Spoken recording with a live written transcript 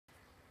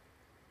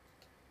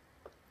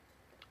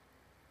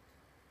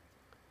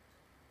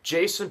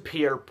Jason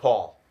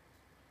Pierre-Paul,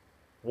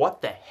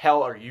 what the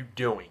hell are you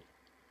doing?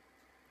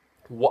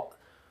 What?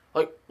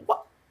 Like,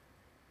 what?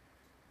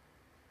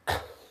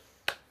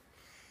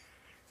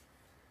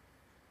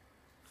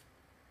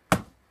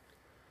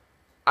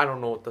 I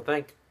don't know what to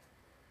think.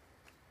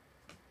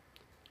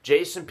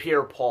 Jason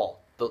Pierre-Paul,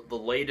 the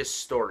latest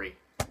story,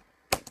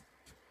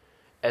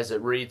 as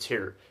it reads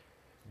here.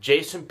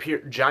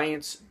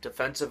 Giants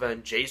defensive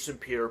end Jason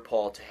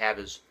Pierre-Paul to have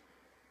his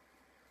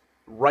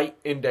right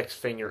index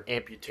finger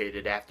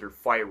amputated after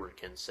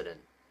firework incident.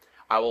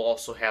 I will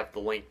also have the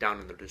link down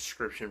in the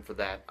description for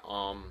that.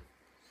 I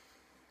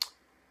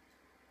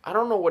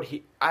don't know what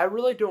I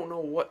really don't know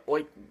what,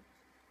 like,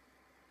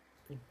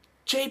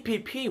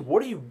 JPP,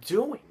 what are you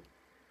doing?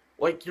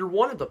 Like, you're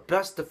one of the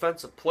best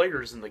defensive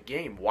players in the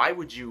game. Why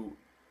would you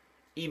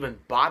even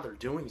bother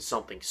doing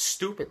something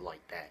stupid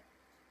like that?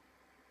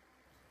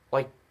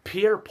 Like,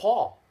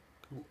 Pierre-Paul,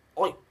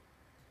 like,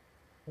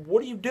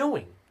 what are you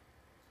doing?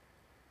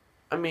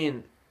 I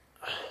mean,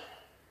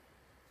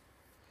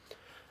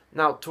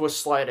 now, to a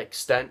slight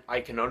extent,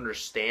 I can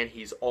understand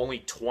he's only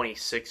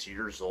 26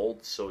 years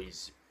old, so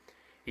he's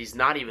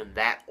not even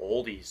that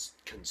old. He's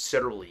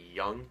considerably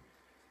young,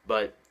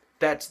 but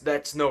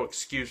that's no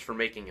excuse for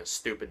making a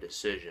stupid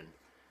decision.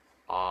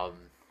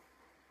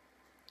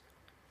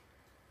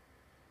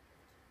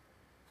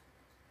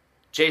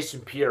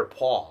 Jason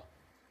Pierre-Paul,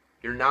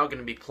 you're now going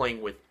to be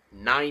playing with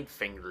 9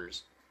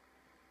 fingers.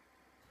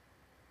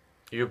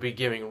 You'll be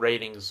giving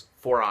ratings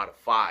 4 out of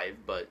 5,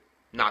 but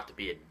not to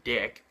be a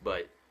dick,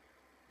 but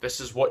this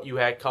is what you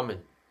had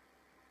coming.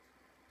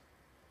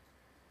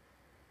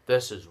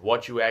 This is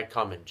what you had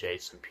coming,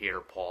 Jason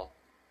Pierre-Paul.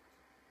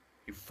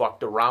 You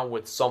fucked around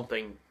with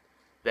something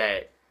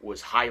that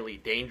was highly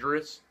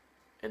dangerous,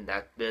 and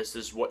that this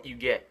is what you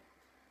get.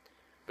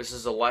 This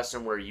is a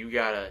lesson where you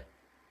gotta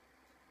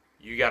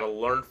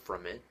learn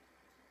from it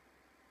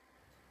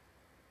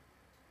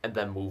and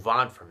then move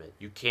on from it.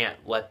 You can't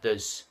let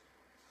this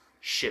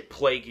shit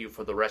plague you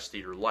for the rest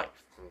of your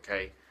life,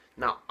 okay?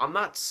 Now, I am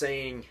not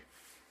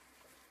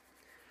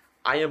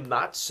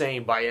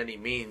saying by any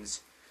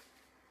means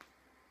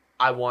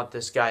I want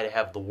this guy to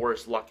have the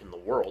worst luck in the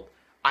world.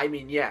 I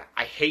mean, yeah,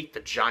 I hate the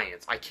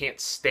Giants. I can't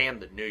stand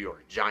the New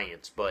York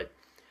Giants, but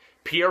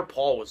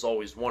Pierre-Paul was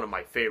always one of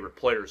my favorite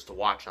players to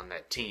watch on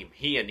that team.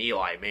 He and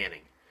Eli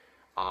Manning.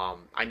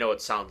 I know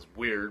it sounds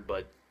weird,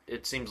 but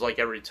it seems like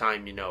every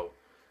time,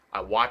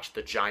 I watch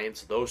the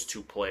Giants, those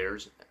two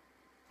players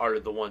are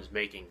the ones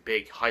making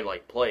big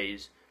highlight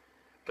plays.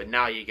 But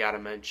now you got to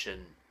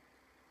mention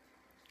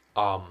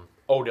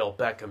Odell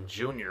Beckham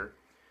Jr.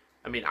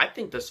 I mean, I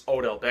think this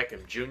Odell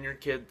Beckham Jr.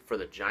 kid for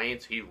the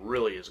Giants, he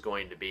really is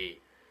going to be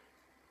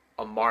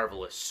a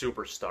marvelous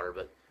superstar.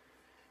 But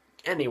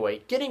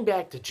anyway, getting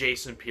back to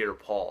Jason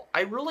Pierre-Paul,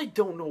 I really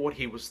don't know what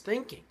he was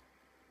thinking.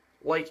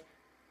 Like,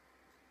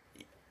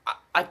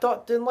 I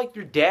thought, didn't like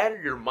your dad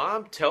or your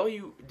mom tell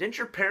you, didn't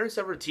your parents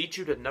ever teach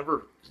you to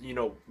never,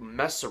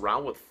 mess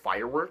around with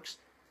fireworks?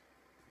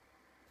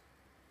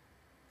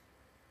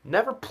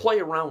 Never play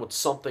around with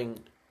something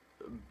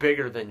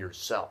bigger than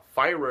yourself.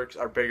 Fireworks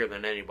are bigger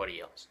than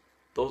anybody else.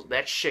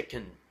 That shit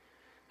can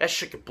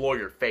blow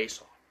your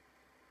face off.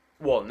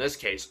 Well, in this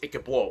case, it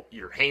could blow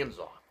your hands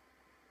off.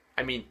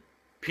 I mean,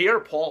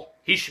 Pierre-Paul,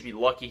 he should be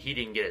lucky he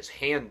didn't get his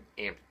hand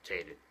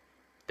amputated.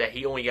 That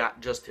he only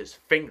got just his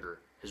finger,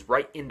 his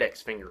right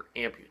index finger,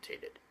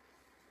 amputated.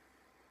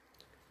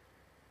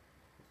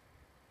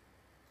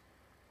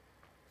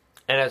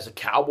 And as a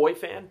Cowboy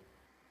fan,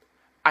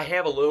 I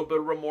have a little bit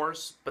of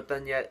remorse, but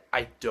then yet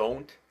I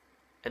don't.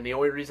 And the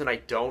only reason I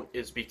don't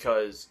is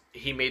because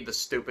he made the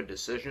stupid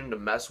decision to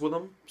mess with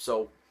him.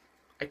 So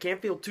I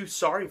can't feel too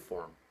sorry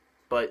for him.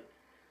 But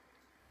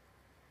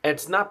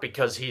it's not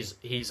because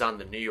he's on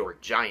the New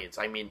York Giants.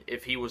 I mean,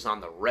 if he was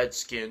on the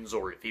Redskins,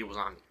 or if he was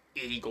on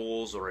the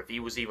Eagles, or if he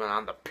was even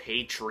on the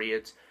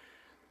Patriots.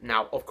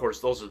 Now, of course,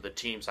 those are the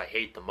teams I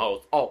hate the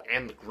most. Oh,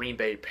 and the Green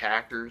Bay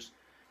Packers.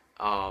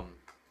 I'd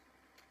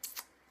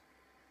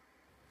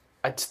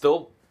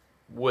still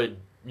would,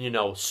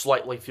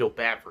 slightly feel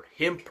bad for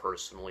him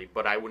personally,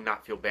 but I would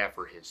not feel bad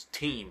for his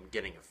team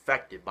getting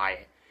affected by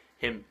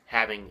him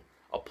having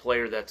a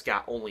player that's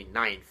got only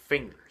 9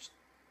 fingers.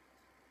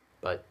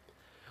 But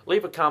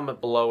leave a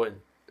comment below,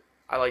 and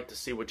I like to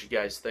see what you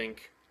guys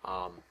think.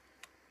 I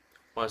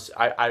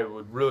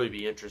would really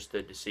be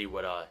interested to see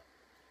what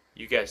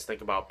you guys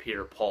think about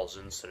Pierre-Paul's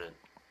incident.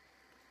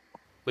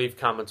 Leave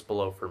comments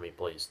below for me,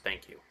 please.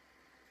 Thank you.